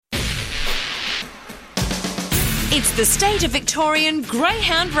It's the state of Victorian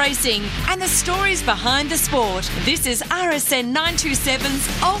greyhound racing and the stories behind the sport. This is RSN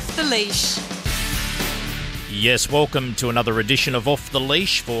 927's Off the Leash. Yes, welcome to another edition of Off the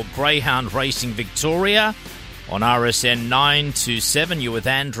Leash for Greyhound Racing Victoria on RSN 927. You're with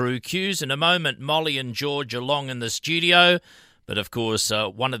Andrew Hughes. In a moment, Molly and George along in the studio. But of course,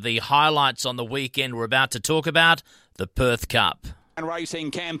 one of the highlights on the weekend we're about to talk about, the Perth Cup. Racing,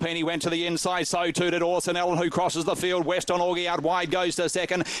 Campini went to the inside, so too did Orson Allen, who crosses the field. West on Augie out wide, goes to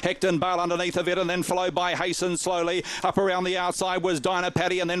second. Hecton Bale underneath of it, and then followed by Hasten slowly. Up around the outside was Dinah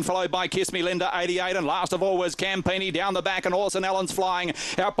Paddy, and then followed by Kiss Me Linda 88, and last of all was Campini down the back, and Orson Allen's flying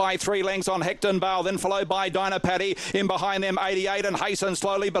out by 3 lengths on Hecton Bale, then followed by Dinah Paddy. In behind them 88 and Hasten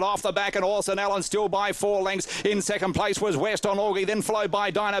slowly, but off the back, and Orson Allen still by 4 lengths. In second place was West on Augie, then followed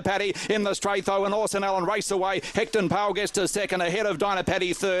by Dinah Paddy in the straight though, and Orson Allen raced away. Hecton Bale gets to second ahead of Dinah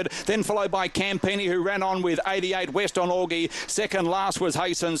Paddy third, then followed by Campini, who ran on with 88 West on Augie. Second last was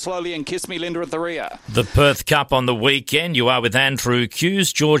Hasten slowly, and Kiss Me Linda at the rear. The Perth Cup on the weekend. You are with Andrew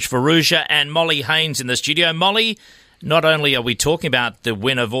Hughes, George Farrugia and Molly Haines in the studio. Molly, not only are we talking about the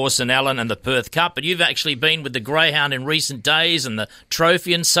win of Orson Allen and the Perth Cup, but you've actually been with the Greyhound in recent days and the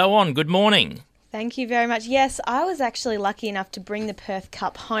trophy and so on. Good morning. Thank you very much. Yes, I was actually lucky enough to bring the Perth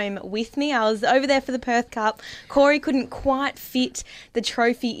Cup home with me. I was over there for the Perth Cup. Corey couldn't quite fit the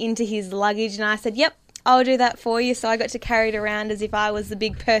trophy into his luggage, and I said, yep, I'll do that for you. So I got to carry it around as if I was the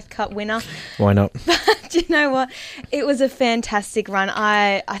big Perth Cup winner. Why not? But you know what? It was a fantastic run.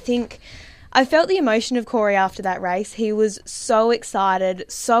 I think I felt the emotion of Corey after that race. He was so excited,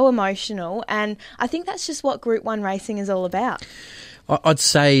 so emotional, and I think that's just what Group 1 racing is all about. I'd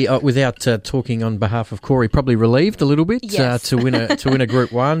say, without talking on behalf of Corey, probably relieved a little bit yes. to win a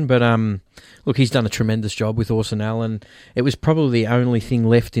Group 1. But look, he's done a tremendous job with Orson Allen. It was probably the only thing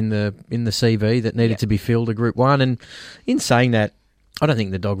left in the CV that needed to be filled, a Group 1. And in saying that, I don't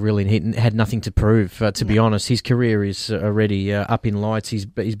think the dog really had nothing to prove, to be honest. His career is already up in lights. He's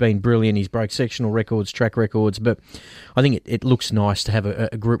been brilliant. He's broke sectional records, track records. But I think it looks nice to have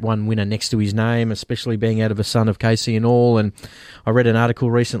a Group 1 winner next to his name, especially being out of a son of Casey and all. And I read an article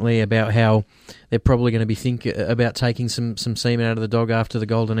recently about how they're probably going to be thinking about taking some semen out of the dog after the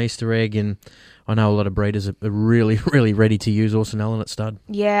Golden Easter egg. And I know a lot of breeders are really, really ready to use Orson Allen at stud.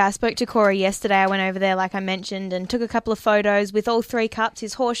 Yeah, I spoke to Corey yesterday. I went over there, like I mentioned, and took a couple of photos with all 3 cups,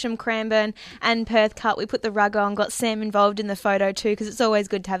 his Horsham, Cranbourne and Perth Cup. We put the rug on, got Sam involved in the photo too, because it's always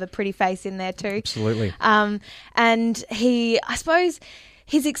good to have a pretty face in there too. Absolutely. And I suppose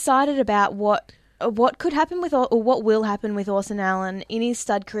he's excited about what could happen with, or what will happen with Orson Allen in his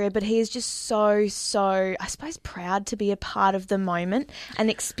stud career, but he is just so, I suppose, proud to be a part of the moment and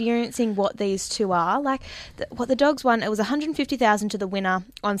experiencing what these two are. Like, what the dogs won, it was $150,000 to the winner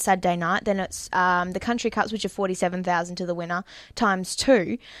on Saturday night, then it's the Country Cups, which are $47,000 to the winner, times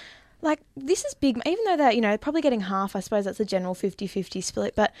 2. Like, this is big, even though they're, probably getting half. I suppose that's a general 50-50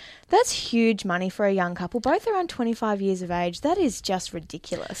 split, but that's huge money for a young couple, both around 25 years of age. That is just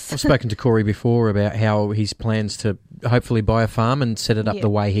ridiculous. I've spoken to Corey before about how his plans to hopefully buy a farm and set it up the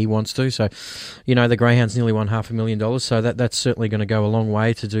way he wants to. So, the Greyhound's nearly won $500,000, so that's certainly going to go a long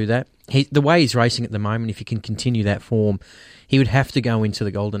way to do that. The way he's racing at the moment, if he can continue that form, he would have to go into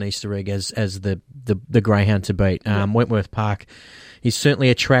the Golden Easter egg as the Greyhound to beat. Wentworth Park is certainly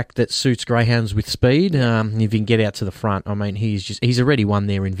a track that suits greyhounds with speed. If he can get out to the front, I mean, he's already won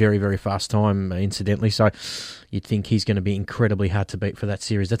there in very, very fast time, incidentally. So you'd think he's going to be incredibly hard to beat for that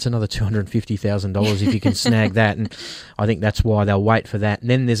series. That's another $250,000 if you can snag that, and I think that's why they'll wait for that. And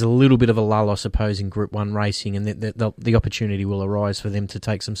then there's a little bit of a lull, I suppose, in Group 1 racing, and the opportunity will arise for them to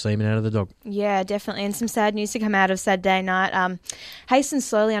take some semen out of the dog. Yeah, definitely. And some sad news to come out of Saturday night. Hasten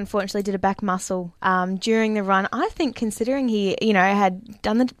slowly, unfortunately, did a back muscle during the run. I think, considering he, had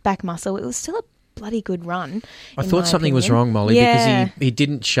done the back muscle, it was still a bloody good run. I thought something was wrong, Molly, because he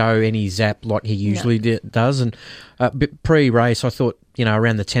didn't show any zap like he usually does. And pre-race, I thought,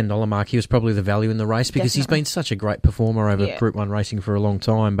 around the $10 mark, he was probably the value in the race because he's been such a great performer over Group 1 racing for a long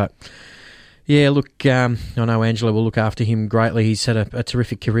time. But yeah, look, I know Angela will look after him greatly. He's had a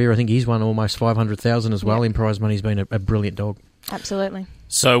terrific career. I think he's won almost $500,000 as well in prize money. He's been a brilliant dog. Absolutely.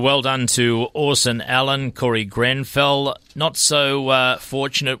 So well done to Orson Allen, Corey Grenfell. Not so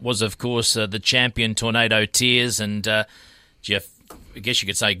fortunate was, of course, the champion Tornado Tears, and Jeff, I guess you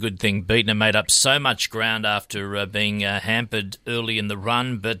could say good thing beaten and made up so much ground after being hampered early in the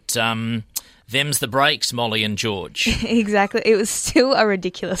run. But them's the breaks, Molly and George. Exactly. It was still a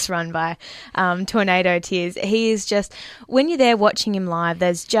ridiculous run by Tornado Tears. He is just, when you're there watching him live,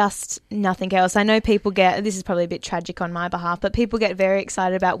 there's just nothing else. I know people get, this is probably a bit tragic on my behalf, but people get very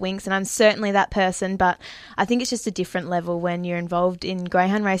excited about Winx, and I'm certainly that person, but I think it's just a different level when you're involved in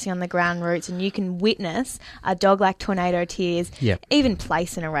greyhound racing on the ground routes and you can witness a dog like Tornado Tears even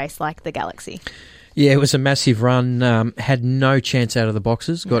place in a race like the Galaxy. Yeah, it was a massive run. Had no chance out of the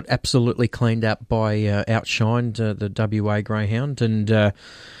boxes. Got absolutely cleaned up by outshined the WA Greyhound. And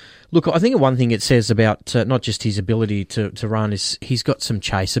look, I think one thing it says about not just his ability to run is he's got some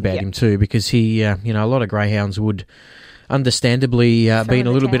chase about him too, because he, a lot of greyhounds would understandably be in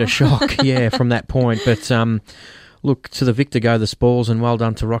a little bit of shock, from that point. But look, to the victor go the spoils, and well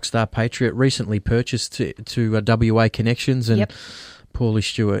done to Rockstar Patriot, recently purchased to WA Connections, and Paulie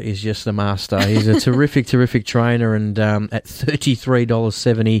Stewart is just a master. He's a terrific trainer, and at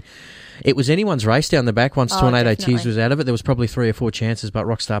 $33.70, it was anyone's race down the back once Tornado Tears was out of it. There was probably 3 or 4 chances, but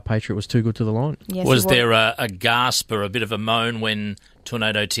Rockstar Patriot was too good to the line. Yes, was there a gasp or a bit of a moan when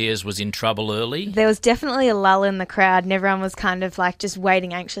Tornado Tears was in trouble early? There was definitely a lull in the crowd, and everyone was kind of like just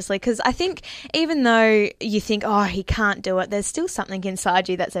waiting anxiously, because I think even though you think, oh, he can't do it, there's still something inside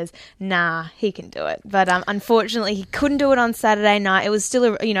you that says, nah, he can do it. But unfortunately, he couldn't do it on Saturday night. It was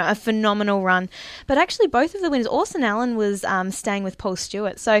still a phenomenal run. But actually, both of the winners, Orson Allen was staying with Paul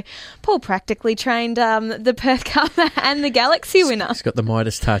Stewart, so Paul practically trained the Perth Cup and the Galaxy winner. He's got the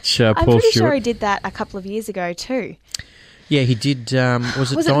Midas touch, Paul I'm pretty Stewart. sure he did that a couple of years ago too. Yeah, he did.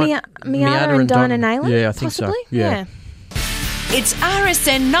 Was it Miata and Dinah Nayland? Yeah, I think possibly? so. Yeah. It's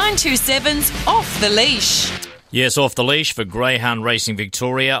RSN 927's Off the Leash. Yes, Off the Leash for Greyhound Racing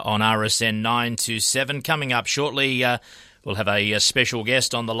Victoria on RSN 927. Coming up shortly, we'll have a special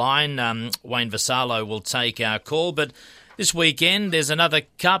guest on the line. Wayne Vassallo will take our call, but this weekend there's another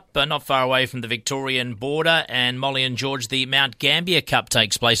cup not far away from the Victorian border, and Molly and George, the Mount Gambier Cup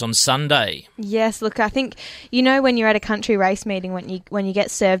takes place on Sunday. Yes, look, I think, when you're at a country race meeting when you get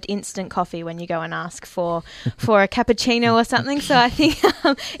served instant coffee when you go and ask for a cappuccino or something. So I think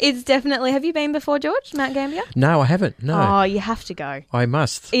it's definitely. Have you been before, George, Mount Gambier? No, I haven't. No. Oh, you have to go. I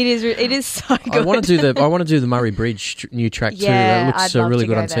must. It is so good. I want to do the Murray Bridge new track too. It looks really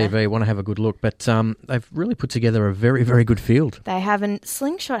good on TV. I want to have a good look, but they've really put together a very, very good field. They have, and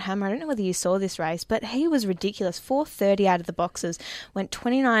Slingshot Hammer, I don't know whether you saw this race, but he was ridiculous. 4:30 out of the boxes, went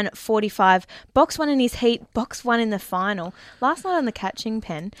 29.45, box 1 in his heat, box 1 in the final. Last night on the catching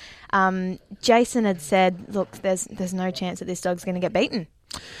pen, Jason had said, look, there's no chance that this dog's going to get beaten.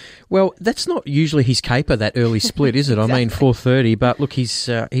 Well, that's not usually his caper, that early split, is it? Exactly. I mean, 4:30, but look, he's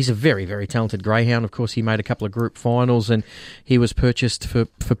a very, very talented greyhound. Of course, he made a couple of group finals, and he was purchased for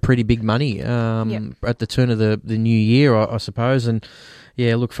pretty big money at the turn of the new year, I suppose. And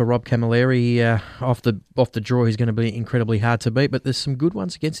yeah, look, for Rob Camilleri, off the draw, he's going to be incredibly hard to beat, but there's some good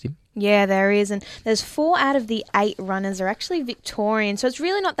ones against him. Yeah, there is, and there's 4 out of the 8 runners are actually Victorian, so it's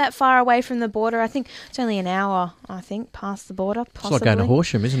really not that far away from the border. I think it's only an hour, past the border, possibly. It's like going to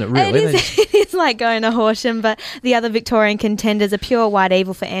Horsham, isn't it, really? It is like going to Horsham, but the other Victorian contenders are Pure White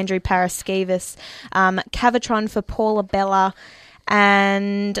Evil for Andrew Paraskevas, Cavatron for Paula Bella,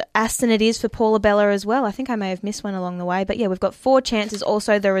 and Aston It Is for Paula Bella as well. I think I may have missed one along the way, but yeah, we've got 4 chances.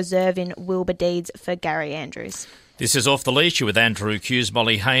 Also the reserve in Wilbur Deeds for Gary Andrews. This is Off the Leash with Andrew Hughes,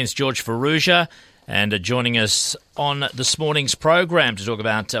 Molly Haines, George Farrugia, and joining us on this morning's program to talk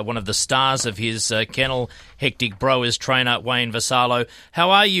about one of the stars of his kennel, Hectic Bro, is trainer Wayne Vassallo.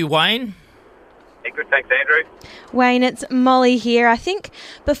 How are you, Wayne? Yeah, good, thanks, Andrew. Wayne, it's Molly here. I think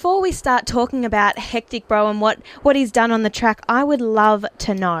before we start talking about Hectic Bro and what he's done on the track, I would love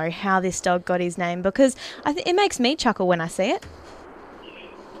to know how this dog got his name, because it makes me chuckle when I see it.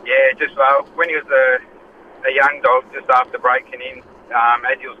 Yeah, just when he was a young dog, just after breaking in,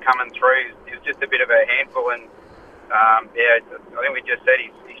 as he was coming through, he was just a bit of a handful, and I think we just said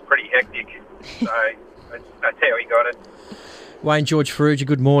he's pretty hectic, so that's how he got it. Wayne George Farrugia,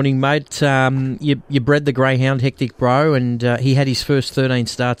 good morning, mate. You bred the Greyhound Hectic Bro, and he had his first 13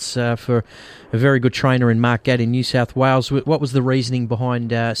 starts for a very good trainer in Mark Gadd in New South Wales. What was the reasoning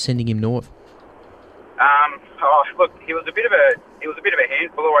behind sending him north? Look, he was a bit of a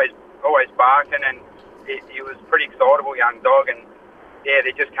handful, always barking, and he was a pretty excitable young dog. And yeah,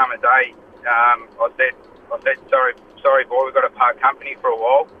 there just come a day. I said, sorry, boy, we've got to part company for a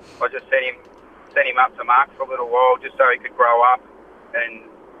while. I just sent him up to Mark for a little while, just so he could grow up, and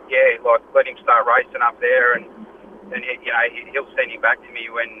let him start racing up there, and he'll send him back to me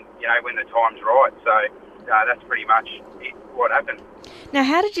when the time's right. So that's pretty much what happened. Now,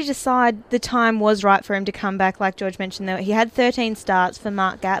 how did you decide the time was right for him to come back? Like George mentioned, though, he had 13 starts for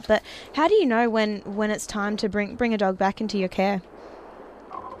Mark Gatt, but how do you know when it's time to bring a dog back into your care?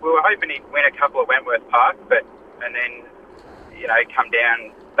 We were hoping he'd win a couple at Wentworth Park, and then come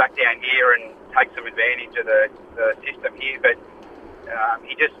back down here and take some advantage of the system here. But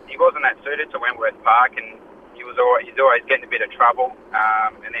he wasn't that suited to Wentworth Park, and he's always getting a bit of trouble.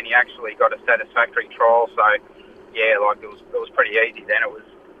 And then he actually got a satisfactory trial, so yeah, it was pretty easy. Then it was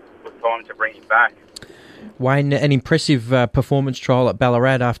time to bring him back. Wayne, an impressive performance trial at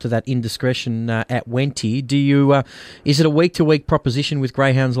Ballarat after that indiscretion at Wenty. Is it a week-to-week proposition with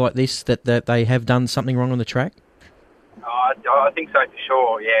greyhounds like this that they have done something wrong on the track? I think so for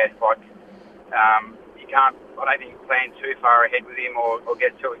sure. Yeah, you can't. I don't think you plan too far ahead with him or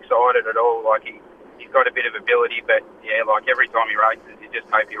get too excited at all. He's got a bit of ability, but yeah, every time he races, you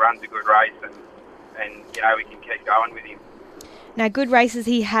just hope he runs a good race and we can keep going with him. Now, good races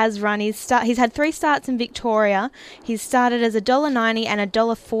he has run. He's had 3 starts in Victoria. He's started as $1.90 and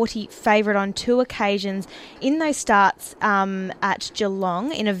 $1.40 favourite on 2 occasions in those starts at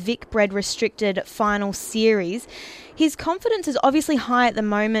Geelong in a Vic Bred restricted final series. His confidence is obviously high at the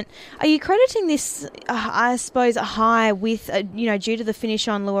moment. Are you crediting this, I suppose, high with, due to the finish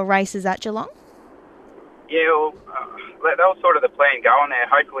on lure races at Geelong? Yeah, well, that was sort of the plan going there.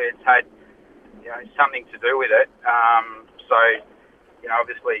 Hopefully it's had something to do with it. So,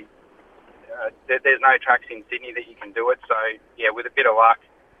 obviously, there's no tracks in Sydney that you can do it. So, yeah, with a bit of luck,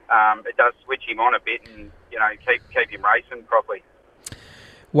 it does switch him on a bit and, keep him racing properly.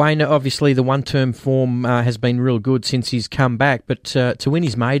 Wayne, obviously the one-term form has been real good since he's come back, but to win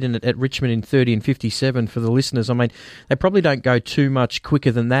his maiden at Richmond in 30 and 57 for the listeners, I mean, they probably don't go too much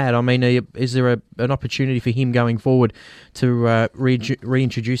quicker than that. I mean, is there an opportunity for him going forward to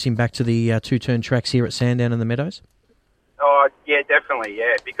reintroduce him back to the two-turn tracks here at Sandown and the Meadows? Oh, yeah, definitely,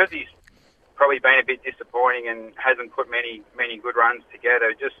 yeah. Because he's probably been a bit disappointing and hasn't put many good runs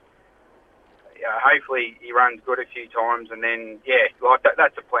together, just hopefully he runs good a few times and then,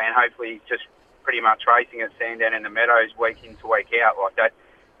 that's a plan. Hopefully he's just pretty much racing at Sandown and the Meadows week in to week out like that.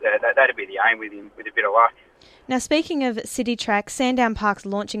 That'd be the aim with him, with a bit of luck. Now, speaking of city tracks, Sandown Park's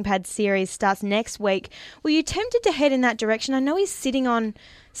Launching Pad series starts next week. Were you tempted to head in that direction? I know he's sitting on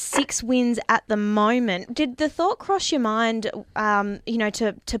 6 wins at the moment. Did the thought cross your mind,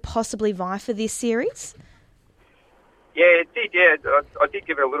 to possibly vie for this series? Yeah, it did, yeah. I did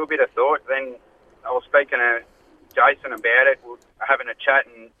give it a little bit of thought. Then I was speaking to Jason about it. We were having a chat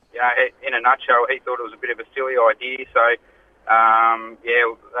and, in a nutshell, he thought it was a bit of a silly idea. So,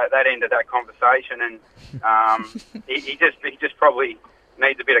 that ended that conversation, and he just probably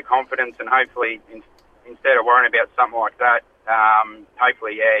needs a bit of confidence, and hopefully instead of worrying about something like that,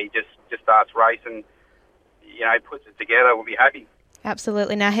 hopefully he just starts racing, puts it together. We'll be happy.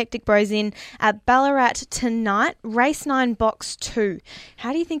 Absolutely. Now, Hectic Bro's in at Ballarat tonight, race 9, box 2.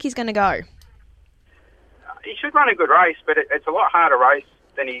 How do you think he's going to go? He should run a good race, but it's a lot harder race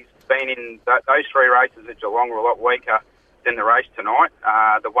than he's been in. Those 3 races at Geelong were a lot weaker than the race tonight.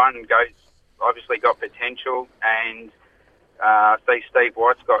 The one obviously got potential, and Steve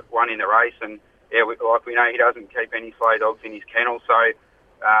White's got one in the race, and we know he doesn't keep any slow dogs in his kennel, so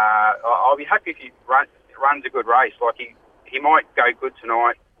I'll be happy if he runs a good race. He might go good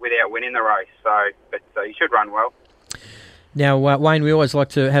tonight without winning the race, but he should run well. Now, Wayne, we always like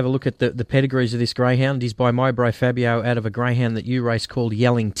to have a look at the pedigrees of this greyhound. He's by my bro Fabio out of a greyhound that you race called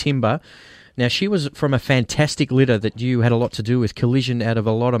Yelling Timber. Now, she was from a fantastic litter that you had a lot to do with, Collision out of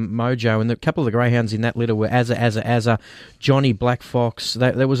a lot of mojo, and a couple of the greyhounds in that litter were Azza, Johnny Black Fox.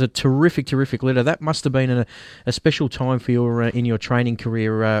 That was a terrific litter. That must have been a special time for you in your training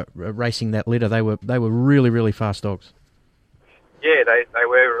career racing that litter. They were really, really fast dogs. Yeah, they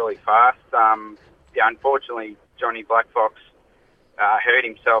were really fast. Unfortunately, Johnny Black Fox hurt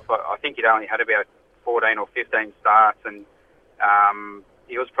himself. I think he'd only had about 14 or 15 starts, and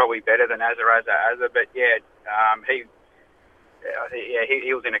he was probably better than Azza. But he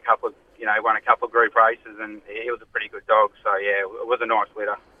was in a couple of, won a couple of group races, and he was a pretty good dog. So yeah, it was a nice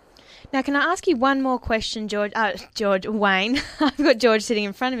litter. Now, can I ask you one more question, Wayne? I've got George sitting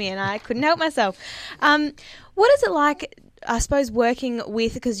in front of me, and I couldn't help myself. What is it like, I suppose, working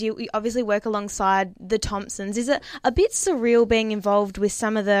with, because you obviously work alongside the Thompsons, is it a bit surreal being involved with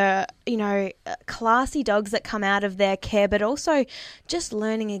some of the, classy dogs that come out of their care, but also just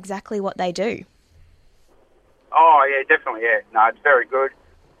learning exactly what they do? Oh, yeah, definitely, yeah. No, it's very good.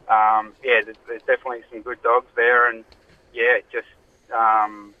 There's definitely some good dogs there, and,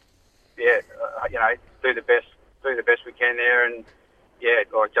 do the best we can there, and,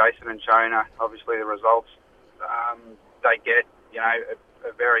 like Jason and Shona, obviously the results they get,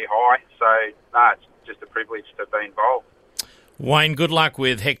 are very high. So, it's just a privilege to be involved. Wayne, good luck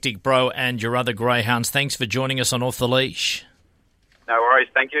with Hectic Bro and your other greyhounds. Thanks for joining us on Off the Leash. No worries,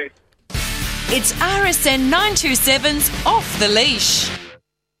 thank you. It's RSN 927's Off the Leash.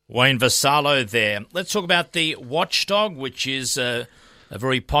 Wayne Vassallo there. Let's talk about the Watchdog, which is a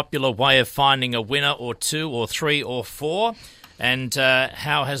very popular way of finding a winner or two or three or four. And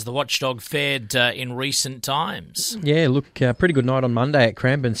how has the Watchdog fared in recent times? Yeah, look, pretty good night on Monday at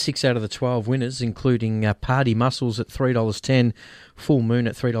Cranbourne. 6 out of the 12 winners, including Party Muscles at $3.10, Full Moon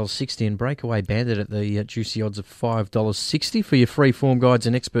at $3.60, and Breakaway Bandit at the juicy odds of $5.60. For your free form guides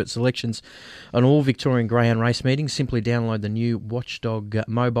and expert selections on all Victorian Greyhound race meetings, simply download the new Watchdog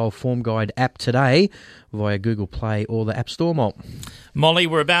mobile form guide app today via Google Play or the App Store Malt. Molly,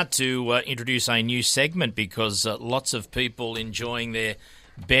 we're about to introduce a new segment because lots of people enjoying their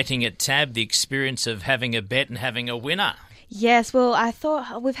betting at Tab, the experience of having a bet and having a winner. Yes, well, I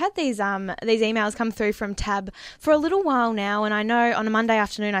thought we've had these emails come through from Tab for a little while now, and I know on a Monday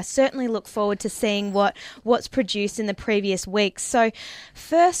afternoon I certainly look forward to seeing what's produced in the previous weeks. So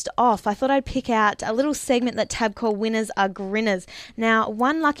first off, I thought I'd pick out a little segment that Tab call Winners Are Grinners. Now,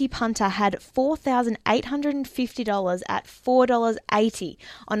 one lucky punter had $4,850 at $4.80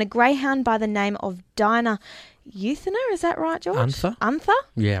 on a greyhound by the name of Dinah Euthiner, is that right, George? Unther?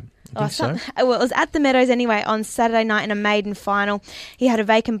 Yeah. I think so. Well, it was at the Meadows anyway on Saturday night in a maiden final. He had a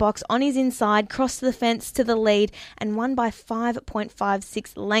vacant box on his inside, crossed the fence to the lead and won by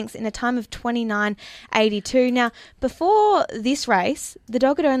 5.56 lengths in a time of 29.82. Now, before this race, the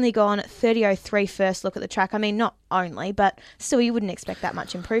dog had only gone 30.03 first look at the track. I mean, not only, but still you wouldn't expect that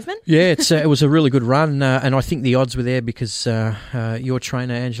much improvement. Yeah, it was a really good run, and I think the odds were there because your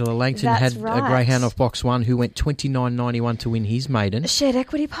trainer, Angela Langton, That's had right. a greyhound off box one who went 29.91 to win his maiden. Shared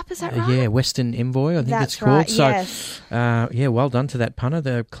equity pup, is that right? Yeah, Western Envoy, I think That's it's called. right, So, yes. yeah, well done to that punter.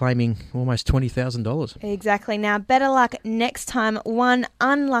 They're claiming almost $20,000. Exactly. Now, better luck next time. One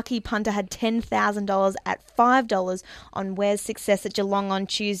unlucky punter had $10,000 at $5 on Ware's Success at Geelong on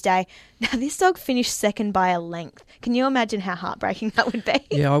Tuesday. Now, this dog finished second by a length. Can you imagine how heartbreaking that would be?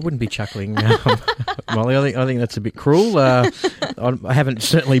 Yeah, I wouldn't be chuckling, Molly. I think that's a bit cruel. I haven't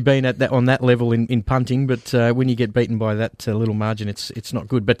certainly been on that level in punting, but when you get beaten by that little margin, it's not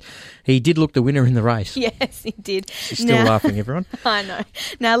good. But he did look the winner in the race. Yes, he did. He's still laughing, everyone. I know.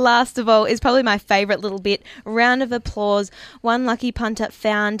 Now, last of all is probably my favourite little bit. Round of applause. One lucky punter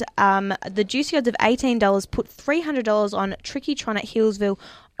found the juicy odds of $18, put $300 on Tricky Tron at Hillsville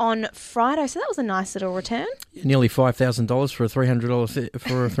on Friday, so that was a nice little return. Nearly $5,000 for a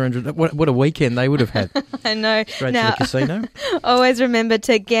 $300. What a weekend they would have had. I know. Straight to the casino. Always remember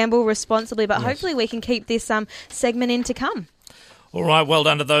to gamble responsibly, but Yes. hopefully we can keep this segment in to come. All right, well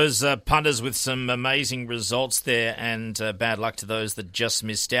done to those punters with some amazing results there, and bad luck to those that just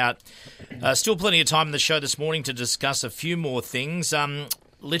missed out. Still plenty of time in the show this morning to discuss a few more things.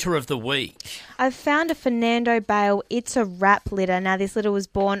 Litter of the week. I've found a Fernando Bale It's a Wrap litter. Now, this litter was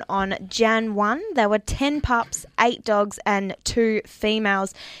born on Jan 1. There were 10 pups, 8 dogs and 2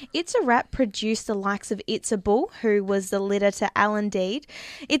 females. It's a Wrap produced the likes of It's a Bull, who was the litter to Alan Deed.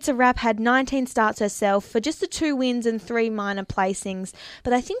 It's a Wrap had 19 starts herself for just the 2 wins and 3 minor placings.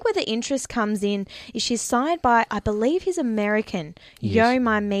 But I think where the interest comes in is she's sired by, I believe he's American, Yes. Yo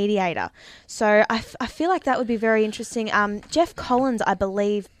My Mediator. So I feel like that would be very interesting. Jeff Collins, I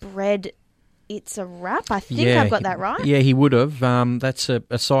believe, bred It's a Wrap. I think I've got that right. Yeah, he would have. That's a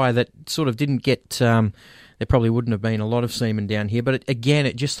sire that sort of didn't get... there probably wouldn't have been a lot of semen down here, but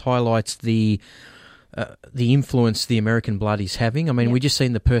it just highlights the influence the American blood is having. I mean, we just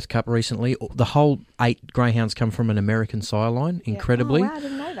seen the Perth Cup recently. The whole 8 greyhounds come from an American sire line, incredibly. Oh, wow, I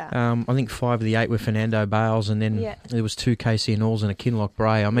didn't know that. I think 5 of the 8 were Fernando Bales, and then there was 2 Casey and Alls and a Kinloch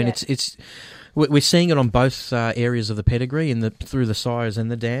Bray. I mean, it's we're seeing it on both areas of the pedigree through the sires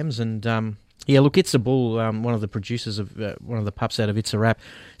and the dams. And look, It's a Bull, one of the producers of one of the pups out of It's a Wrap,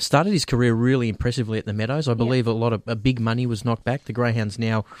 started his career really impressively at the Meadows. I believe a lot of big money was knocked back. The greyhound's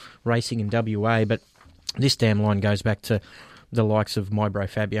now racing in WA, but this damn line goes back to the likes of Mybro,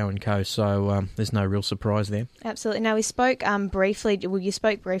 Fabio and co. So there's no real surprise there. Absolutely. Now, we spoke briefly, you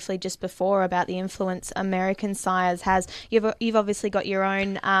spoke briefly just before about the influence American sires has. You've obviously got your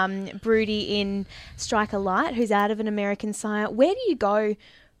own broody in Striker Light, who's out of an American sire. Where do you go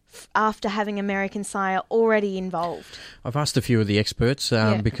after having American sire already involved? I've asked a few of the experts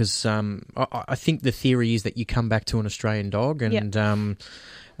because I think the theory is that you come back to an Australian dog and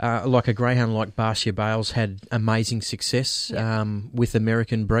like a greyhound like Barcia Bales had amazing success with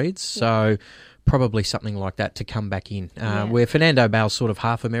American breeds. So probably something like that to come back in. Where Fernando Bale's sort of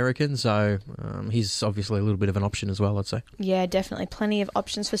half American, so he's obviously a little bit of an option as well, I'd say. Yeah, definitely. Plenty of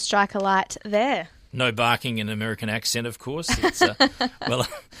options for Striker Light there. No barking in an American accent, of course. It's,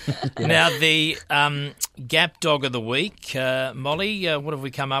 Now, the Gap Dog of the Week. Molly, what have we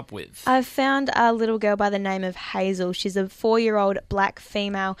come up with? I've found a little girl by the name of Hazel. She's a 4-year-old black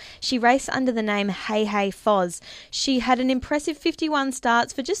female. She raced under the name Hey Hey Foz. She had an impressive 51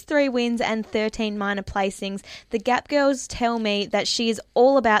 starts for just 3 wins and 13 minor placings. The Gap girls tell me that she is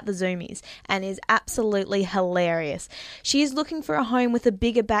all about the zoomies and is absolutely hilarious. She is looking for a home with a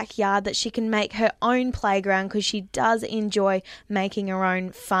bigger backyard that she can make her own playground, because she does enjoy making her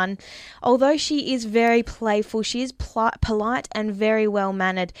own fun. Although she is very playful, she is polite and very well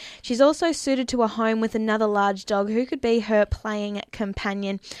mannered. She's also suited to a home with another large dog who could be her playing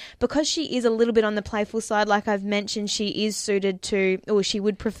companion. Because she is a little bit on the playful side, like I've mentioned, she is suited to, or she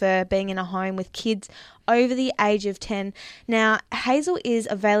would prefer being in a home with kids over the age of 10. Now, Hazel is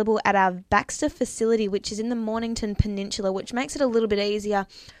available at our Baxter facility, which is in the Mornington Peninsula, which makes it a little bit easier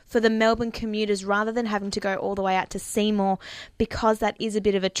for the Melbourne commuters rather than having to go all the way out to Seymour, because that is a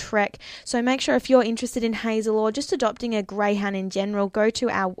bit of a trek. So make sure if you're interested in Hazel or just adopting a greyhound in general, go to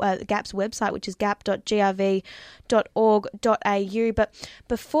our GAP's website, which is gap.grv.org.au. But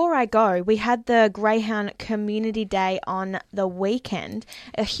before I go, we had the Greyhound Community Day on the weekend.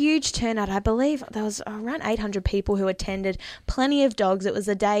 A huge turnout. I believe there was around 800 people who attended. Plenty of dogs. It was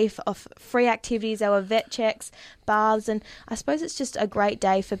a day of free activities. There were vet checks, baths, and I suppose it's just a great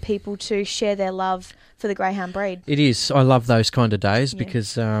day for people to share their love for the greyhound breed. It is. I love those kind of days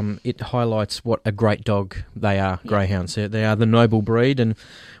because it highlights what a great dog they are, greyhounds. They are the noble breed, and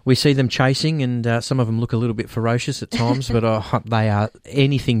we see them chasing, and some of them look a little bit ferocious at times, but they are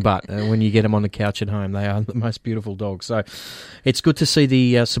anything but. When you get them on the couch at home, they are the most beautiful dogs. So it's good to see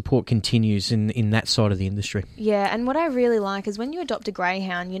the support continues in that side of the industry. Yeah, and what I really like is when you adopt a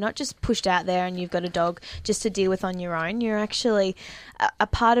greyhound, you're not just pushed out there and you've got a dog just to deal with on your own. You're actually a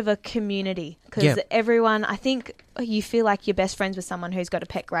part of a community, because everyone, I think you feel like you're best friends with someone who's got a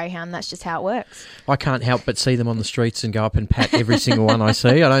pet greyhound. That's just how it works. I can't help but see them on the streets and go up and pat every single one I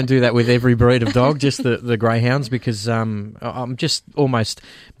see. I don't do that with every breed of dog, just the greyhounds, because I'm just almost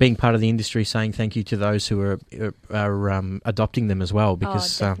being part of the industry saying thank you to those who are adopting them as well,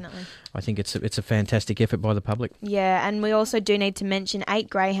 because definitely. I think it's a fantastic effort by the public. Yeah, and we also do need to mention 8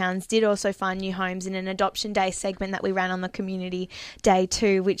 greyhounds did also find new homes in an Adoption Day segment that we ran on the Community Day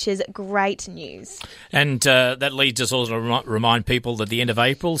too, which is great news. And that leads us also to remind people that the end of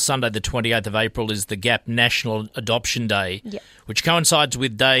April, Sunday the 28th of April, is the Gap National Adoption Day, which coincides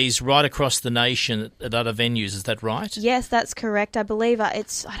with days right across the nation at other venues. Is that right? Yes, that's correct. I believe I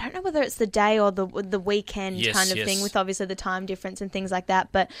don't know whether it's the day or the weekend kind of thing, with obviously the time difference and things like that,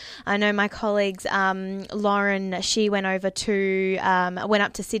 but I know my colleagues, Lauren, she went up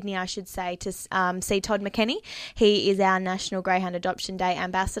to Sydney, I should say, to see Todd McKenney. He is our National Greyhound Adoption Day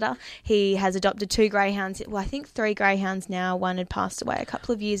ambassador. He has adopted 2 greyhounds, I think 3 greyhounds now. One had passed away a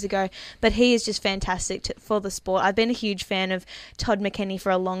couple of years ago, but he is just fantastic for the sport. I've been a huge fan of Todd McKenney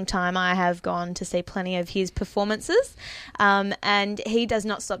for a long time. I have gone to see plenty of his performances, and he does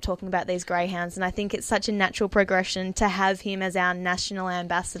not stop talking about these greyhounds, and I think it's such a natural progression to have him as our national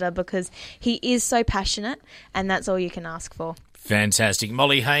ambassador, because he is so passionate, and that's all you can ask for. Fantastic.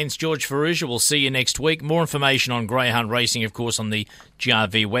 Molly, Haines George Farrugia, we'll see you next week. More information on greyhound racing, of course, on the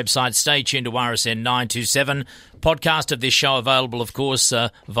GRV website. Stay tuned to RSN 927. Podcast of this show available, of course,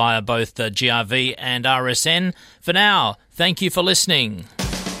 via both GRV and RSN. For now, thank you for listening.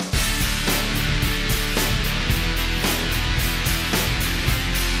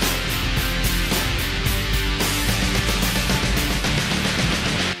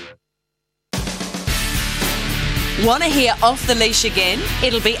 Want to hear Off the Leash again?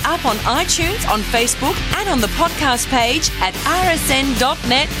 It'll be up on iTunes, on Facebook, and on the podcast page at rsn.net.au.